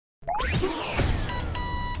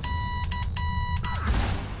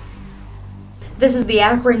This is the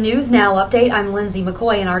Akron News Now update. I'm Lindsay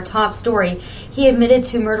McCoy, and our top story. He admitted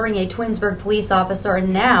to murdering a Twinsburg police officer,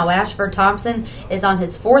 and now Ashford Thompson is on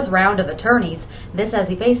his fourth round of attorneys. This as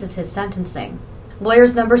he faces his sentencing.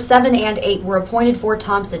 Lawyers number 7 and 8 were appointed for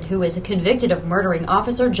Thompson, who is convicted of murdering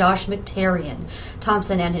Officer Josh McTarian.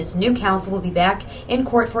 Thompson and his new counsel will be back in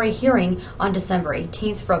court for a hearing on December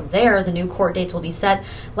 18th. From there, the new court dates will be set,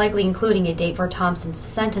 likely including a date for Thompson's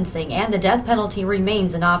sentencing, and the death penalty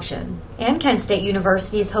remains an option. And Kent State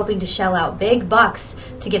University is hoping to shell out big bucks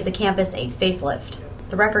to give the campus a facelift.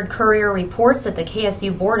 The Record Courier reports that the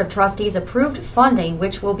KSU Board of Trustees approved funding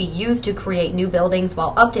which will be used to create new buildings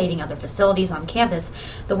while updating other facilities on campus.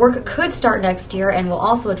 The work could start next year and will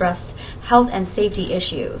also address health and safety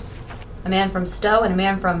issues. A man from Stowe and a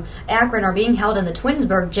man from Akron are being held in the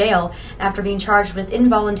Twinsburg jail after being charged with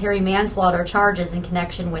involuntary manslaughter charges in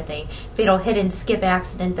connection with a fatal hit-and-skip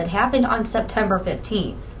accident that happened on September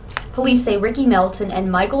 15th. Police say Ricky Melton and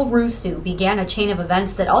Michael Rusu began a chain of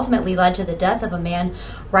events that ultimately led to the death of a man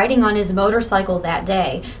riding on his motorcycle that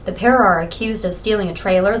day. The pair are accused of stealing a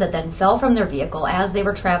trailer that then fell from their vehicle as they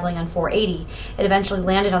were traveling on 480. It eventually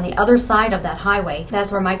landed on the other side of that highway.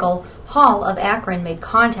 That's where Michael Hall of Akron made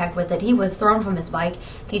contact with it. He was thrown from his bike.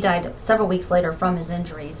 He died several weeks later from his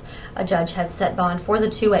injuries. A judge has set bond for the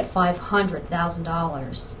two at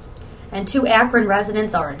 $500,000. And 2 Akron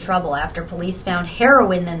residents are in trouble after police found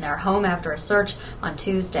heroin in their home after a search on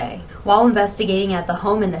Tuesday. While investigating at the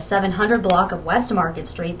home in the 700 block of West Market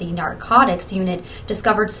Street, the narcotics unit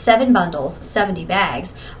discovered 7 bundles, 70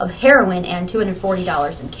 bags, of heroin and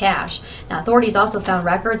 $240 in cash. Now, authorities also found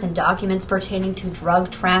records and documents pertaining to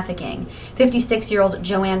drug trafficking. 56-year-old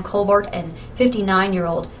Joanne Colbert and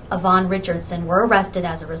 59-year-old Yvonne Richardson were arrested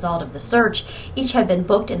as a result of the search. Each had been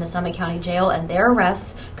booked in the Summit County Jail, and their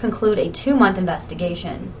arrests conclude a 2-month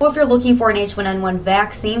investigation. Well, if you're looking for an H1N1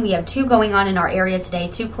 vaccine, we have 2 going on in our area today.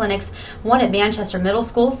 2 clinics, one at Manchester Middle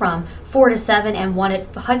School from 4 to 7 and one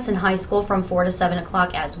at Hudson High School from 4 to 7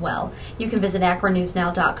 o'clock as well. You can visit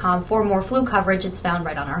AkronNewsNow.com for more flu coverage. It's found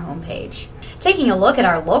right on our homepage. Taking a look at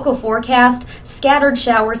our local forecast, scattered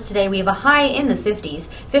showers today. We have a high in the 50s.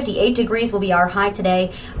 58 degrees will be our high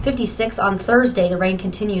today. 56 on Thursday. The rain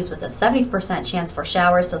continues with a 70% chance for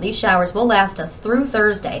showers, so these showers will last us through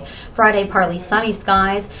Thursday. Friday, partly sunny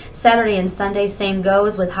skies. Saturday and Sunday, same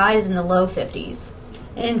goes with highs in the low 50s.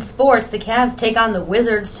 In sports, the Cavs take on the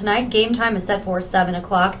Wizards tonight. Game time is set for 7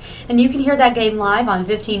 o'clock, and you can hear that game live on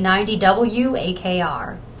 1590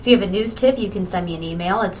 WAKR. If you have a news tip, you can send me an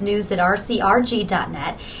email. It's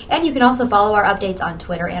news@rcrg.net. And you can also follow our updates on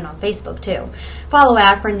Twitter and on Facebook, too. Follow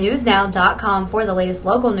AkronNewsNow.com for the latest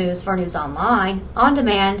local news for news online, on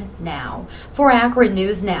demand, now. For Akron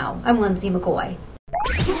News Now, I'm Lindsay McCoy.